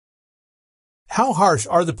How harsh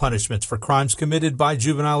are the punishments for crimes committed by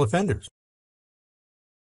juvenile offenders?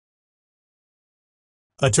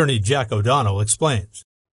 Attorney Jack O'Donnell explains.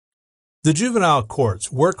 The juvenile courts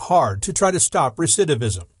work hard to try to stop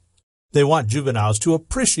recidivism. They want juveniles to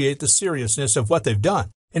appreciate the seriousness of what they've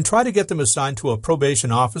done and try to get them assigned to a probation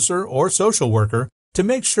officer or social worker to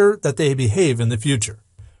make sure that they behave in the future.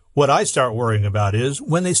 What I start worrying about is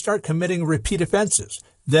when they start committing repeat offenses.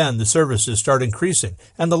 Then the services start increasing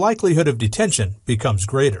and the likelihood of detention becomes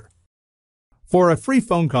greater. For a free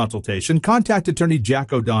phone consultation, contact Attorney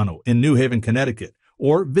Jack O'Donnell in New Haven, Connecticut,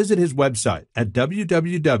 or visit his website at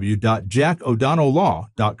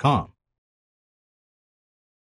www.jackodonnelllaw.com.